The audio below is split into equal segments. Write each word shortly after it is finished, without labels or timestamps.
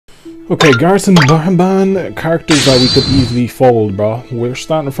Okay, Garten of Banban characters that we could easily fold, bro. We're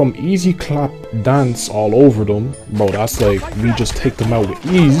starting from easy clap dance all over them. Bro, that's like, we just take them out with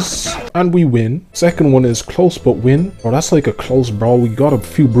ease and we win. Second one is close but win. Bro, that's like a close brawl. We got a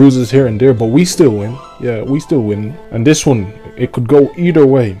few bruises here and there, but we still win. Yeah, we still win. And this one, it could go either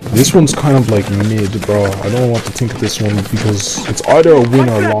way. This one's kind of like mid, bro. I don't know what to think of this one because it's either a win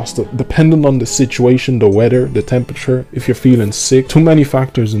or lost, depending on the situation, the weather, the temperature, if you're feeling sick. Too many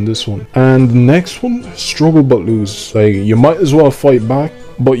factors in this one. And the next one, struggle but lose. Like, you might as well fight back,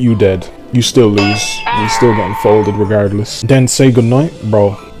 but you dead. You still lose. You still getting folded regardless. Then say goodnight,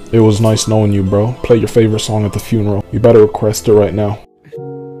 bro. It was nice knowing you, bro. Play your favorite song at the funeral. You better request it right now.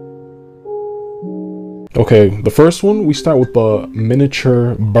 Okay, the first one, we start with the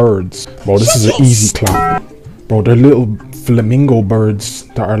miniature birds. Bro, this is an easy clap. Bro, they're little flamingo birds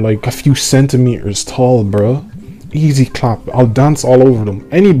that are like a few centimeters tall, bro. Easy clap. I'll dance all over them.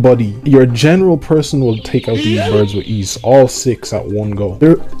 Anybody, your general person will take out these birds with ease. All 6 at one go.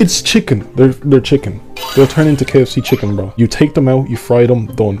 It's chicken. They're chicken. They'll turn into KFC chicken, bro. You take them out, you fry them,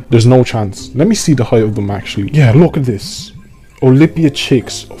 done. There's no chance. Let me see the height of them actually. Yeah, look at this. Olympia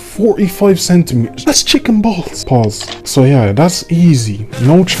chicks, 45 centimeters. That's chicken balls. Pause. So yeah, that's easy.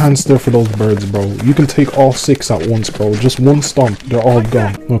 No chance there for those birds, bro. You can take all 6 at once, bro. Just one stomp, they're all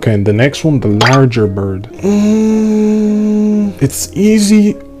gone. Okay, and the next one, the larger bird. It's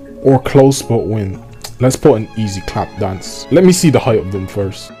easy or close but win. Let's put an easy clap dance. Let me see the height of them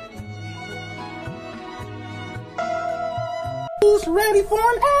first. Who's ready for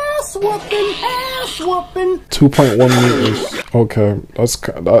an ass whooping? Ass whooping. 2.1 meters. Okay, that's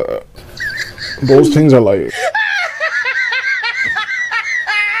those things are like.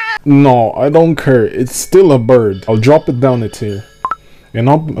 No, I don't care. It's still a bird. I'll drop it down a tier. It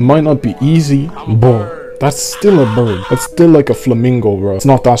might not be easy, but that's still a bird. It's still like a flamingo, bro. It's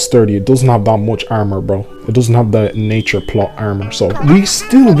not that sturdy. It doesn't have that much armor, bro. It doesn't have that nature plot armor. So we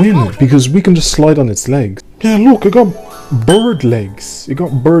still win because we can just slide on its legs. Yeah, look, I got bird legs. You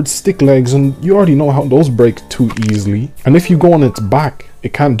got bird stick legs, and you already know how those break too easily. And if you go on its back,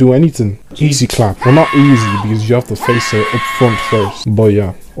 it can't do anything. Easy clap. Well, not easy because you have to face it up front first. But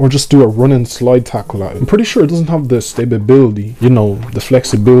yeah, or just do a run and slide tackle at it. I'm pretty sure it doesn't have the stability, you know, the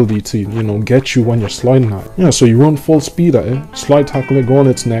flexibility to, you know, get you when you're sliding at it. Yeah, so you run full speed at it, slide tackle it, go on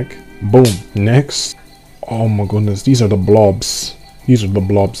its neck, boom. Next, oh my goodness, these are the blobs. These are the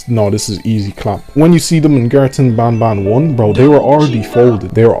blobs. No, this is easy clap. When you see them in Garten Banban 1, bro, they were already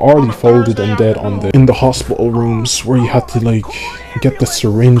folded. They were already folded and dead in the hospital rooms where you had to like get the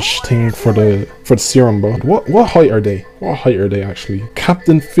syringe thing for the serum, bro. What height are they? What height are they actually?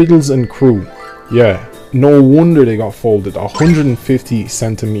 Captain Fiddles and crew. Yeah, no wonder they got folded. 150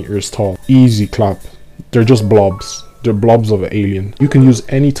 centimeters tall. Easy clap. They're just blobs. They're blobs of an alien. You can use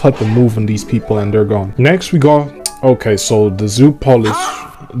any type of move on these people and they're gone. Next we got, okay, so the Zoopolis,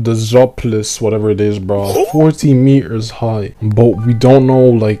 whatever it is, bro, 40 meters high, but we don't know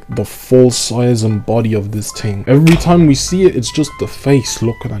like the full size and body of this thing. Every time we see it, it's just the face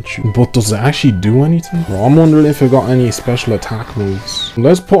looking at you, but does it actually do anything? Bro, I'm wondering if it got any special attack moves.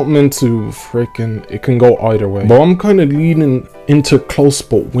 Let's put them into freaking, it can go either way, but I'm kind of leaning into close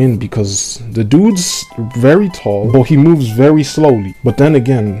but win because the dude's very tall, but he moves very slowly. But then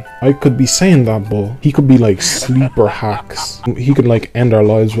again, I could be saying that, but he could be like sleeper hacks. He could like end our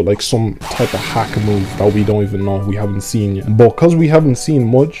lives with like some type of hack move that we don't even know, we haven't seen yet. But because we haven't seen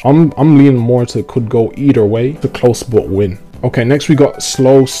much, I'm leaning more to could go either way, to close but win. Okay, next we got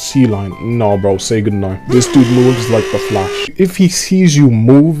slow sea lion. No, bro, say goodnight. This dude moves like the Flash. If he sees you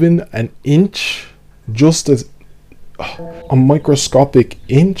moving an inch, just as a microscopic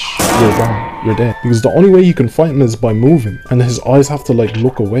inch, you're gone, you're dead, because the only way you can fight him is by moving, and his eyes have to like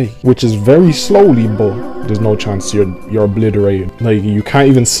look away, which is very slowly, but there's no chance. You're obliterated. Like, you can't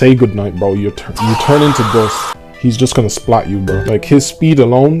even say goodnight, bro. You turn into dust. He's just gonna splat you, bro. Like, his speed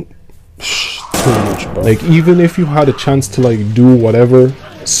alone, too much, bro. Like, even if you had a chance to like do whatever,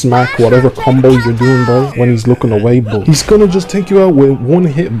 smack whatever combo you're doing, bro, when he's looking away, but he's gonna just take you out with one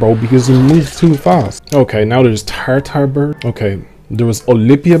hit, bro, because he moves too fast. Okay, now there's Tartar bird. Okay, there was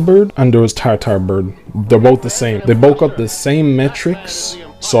Olympia bird and there was Tartar bird. They're both the same. They both got the same metrics,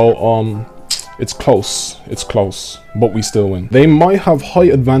 so it's close, but we still win. They might have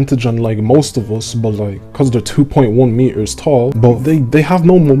height advantage on like most of us, but like, cause they're 2.1 meters tall, but they have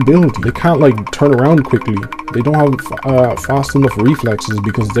no mobility. They can't like turn around quickly. They don't have fast enough reflexes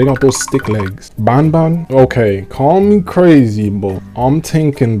because they got those stick legs. Banban, okay, call me crazy, but I'm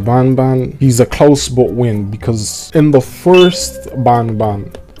thinking Banban, he's a close but win, because in the first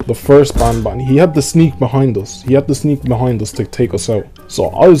Banban, he had to sneak behind us. He had to sneak behind us to take us out. So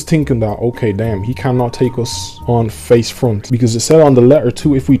I was thinking that, okay, damn, he cannot take us on face front, because it said on the letter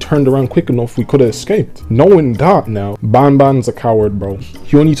too, if we turned around quick enough, we could have escaped. Knowing that now, Banban's a coward, bro.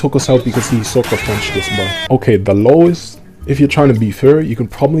 He only took us out because he sucker punched us, bro. Okay, the lowest, if you're trying to be fair, you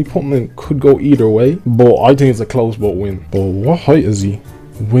could probably put him in, could go either way, but I think it's a close but win. But what height is he?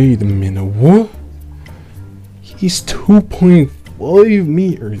 Wait a minute, what? He's 2.5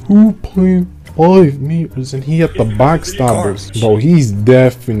 meters. 2.5 meters, and he had the backstabbers. Bro, he's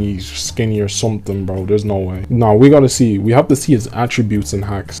definitely skinny or something, bro. There's no way. No, we gotta see. We have to see his attributes and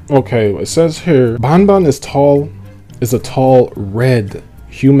hacks. Okay, it says here, Banban is a tall, red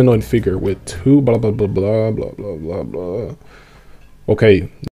humanoid figure with two blah blah blah blah blah blah blah blah. Okay.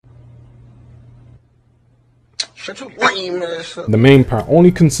 The main part,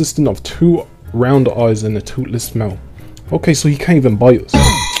 only consisting of two round eyes and a toothless mouth. Okay, so he can't even bite us.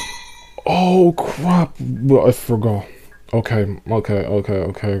 Oh crap, I forgot. Okay.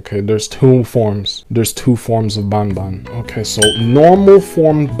 There's two forms of Banban. Okay, so normal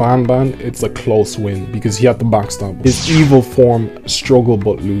form Banban, it's a close win because he had the backstab. His evil form, struggle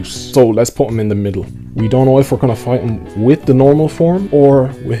but loose. So let's put him in the middle. We don't know if we're gonna fight him with the normal form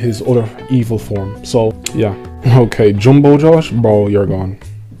or with his other evil form. So yeah. Okay, Jumbo Josh, bro, you're gone.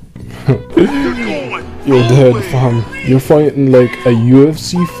 You're dead, fam. You're fighting like a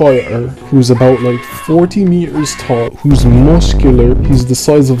UFC fighter who's about like 40 meters tall, who's muscular. He's the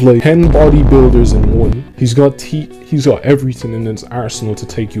size of like 10 bodybuilders in one. He's got teeth. He's got everything in his arsenal to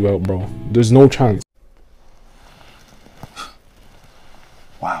take you out, bro. There's no chance.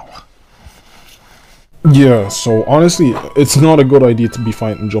 Wow. Yeah, so honestly, it's not a good idea to be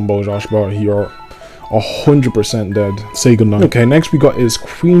fighting Jumbo Josh, bro. You're 100% dead. Say goodnight. Okay, next we got is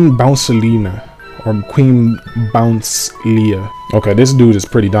Queen Bouncelina. Or Queen Bounce Leah. Okay, this dude is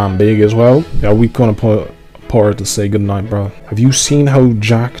pretty damn big as well. Yeah, we gonna put her to say goodnight, bro. Have you seen how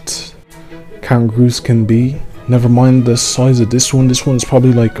jacked kangaroos can be? Never mind the size of this one. This one's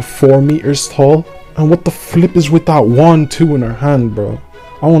probably like 4 meters tall. And what the flip is with that wand too in her hand, bro?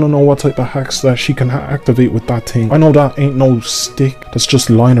 I want to know what type of hacks that she can activate with that thing. I know that ain't no stick that's just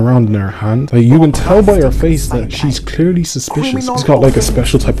lying around in her hand. Like, you can tell by her face that she's clearly suspicious. She's got like a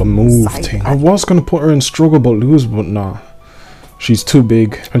special type of move thing. I was gonna put her in struggle but lose, but nah. She's too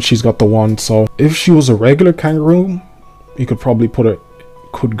big and she's got the wand. So if she was a regular kangaroo, you could probably put her,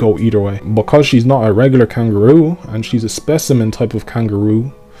 could go either way. Because she's not a regular kangaroo and she's a specimen type of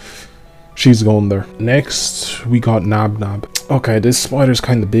kangaroo, she's going there. Next, we got Nab Nab. Okay, this spider's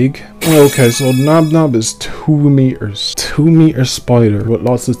kind of big. Okay, so Nab Nab is 2 meters. 2 meter spider with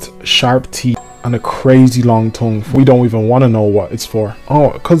lots of sharp teeth and a crazy long tongue. We don't even want to know what it's for.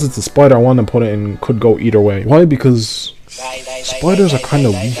 Oh, because it's a spider, I want to put it in could go either way. Why? Because spiders are kind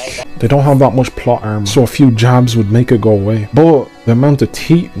of weak. They don't have that much plot armor, so a few jabs would make it go away. But the amount of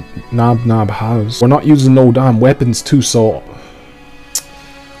teeth Nab Nab has, we're not using no damn weapons too, so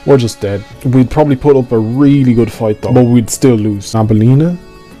we're just dead. We'd probably put up a really good fight though, but we'd still lose. Nabalina,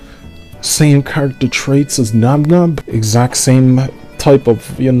 same character traits as Nab Nab, exact same type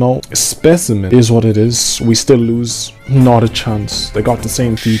of, you know, specimen is what it is. We still lose, not a chance. They got the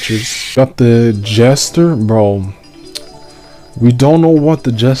same features. Got the Jester, bro. We don't know what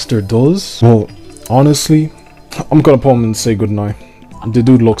the Jester does. Well, honestly, I'm gonna put him and say goodnight. The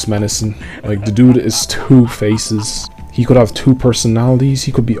dude looks menacing. Like, the dude is 2 faces. He could have 2 personalities.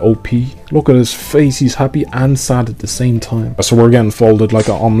 He could be OP. Look at his face. He's happy and sad at the same time. So we're getting folded like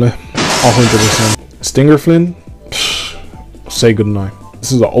an omelet. 100%. Stinger Flynn? Say goodnight.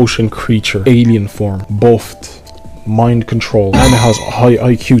 This is an ocean creature. Alien form. Buffed. Mind control. And it has high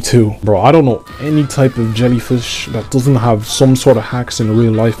IQ too. Bro, I don't know any type of jellyfish that doesn't have some sort of hacks in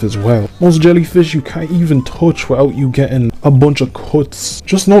real life as well. Most jellyfish you can't even touch without you getting a bunch of cuts.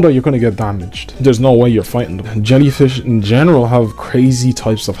 Just know that you're gonna get damaged. There's no way you're fighting them. Jellyfish in general have crazy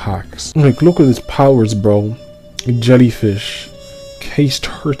types of hacks. Like, look at his powers, bro. Jellyfish. Case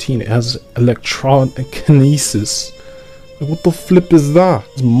 13 has electrokinesis. Like, what the flip is that?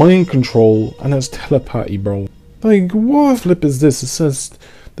 It's mind control and it's telepathy, bro. Like, what flip is this? It says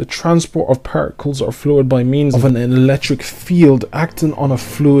the transport of particles or fluid by means of an electric field acting on a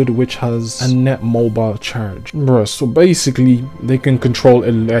fluid which has a net mobile charge. Bruh, so basically they can control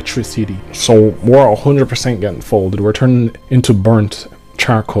electricity. So we're 100% getting folded. We're turning into burnt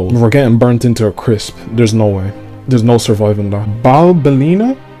charcoal. We're getting burnt into a crisp. There's no way. There's no surviving that.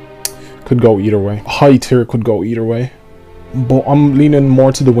 Balbalina could go either way. High tier could go either way. But I'm leaning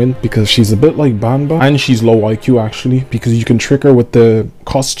more to the win because she's a bit like Banban and she's low IQ actually, because you can trick her with the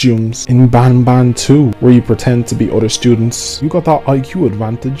costumes in Banban 2 where you pretend to be other students. You got that IQ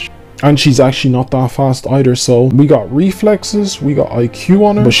advantage. And she's actually not that fast either. So we got reflexes, we got IQ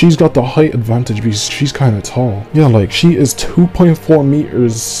on her, but she's got the height advantage because she's kind of tall. Yeah, like she is 2.4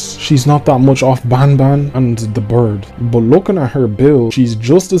 meters. She's not that much off Banban and the bird. But looking at her build, she's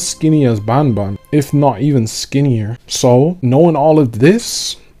just as skinny as Banban, if not even skinnier. So knowing all of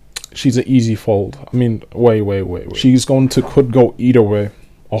this, she's an easy fold. I mean, wait. She's could go either way,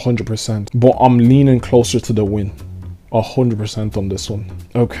 100%. But I'm leaning closer to the win, 100% on this one.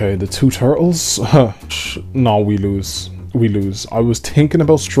 Okay, the two turtles. No, we lose. We lose. I was thinking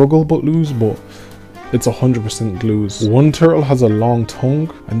about struggle but lose, but it's 100% lose. One turtle has a long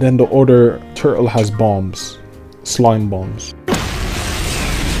tongue, and then the other turtle has bombs, slime bombs.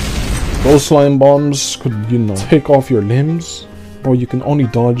 Those slime bombs could, you know, take off your limbs. Bro, you can only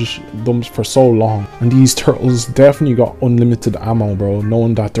dodge them for so long. And these turtles definitely got unlimited ammo, bro,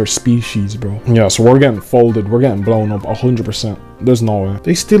 knowing that they're species, bro. Yeah, so we're getting folded. We're getting blown up 100%. There's no way.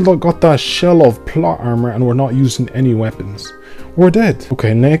 They still got that shell of plot armor and we're not using any weapons. We're dead.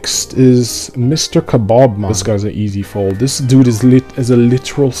 Okay, next is Mr. Kebab Man. This guy's an easy fold. This dude is a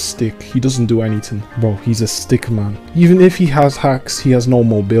literal stick. He doesn't do anything. Bro, he's a stick man. Even if he has hacks, he has no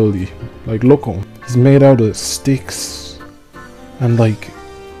mobility. Like, look at him. He's made out of sticks and like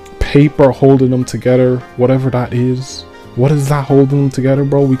paper holding them together, whatever that is. What is that holding them together,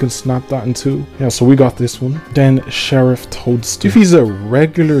 bro? We can snap that in two. Yeah, so we got this one. Then Sheriff Toadstool. If he's a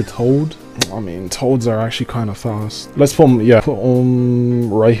regular toad, I mean, toads are actually kind of fast. Let's put him, yeah, put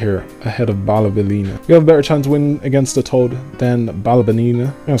him right here ahead of Ballerina. We have a better chance to win against the toad than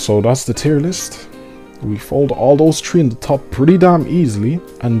Ballerina. Yeah, so that's the tier list. We fold all those three in the top pretty damn easily,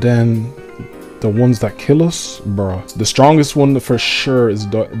 and then the ones that kill us, bro. The strongest one for sure is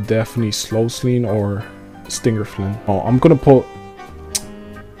definitely Slow Sleen or Stinger Flynn. Oh, I'm gonna put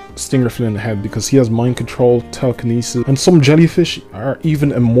Stinger Flynn ahead because he has mind control, telekinesis, and some jellyfish are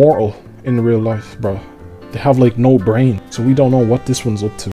even immortal in real life, bro. They have like no brain, so we don't know what this one's up to.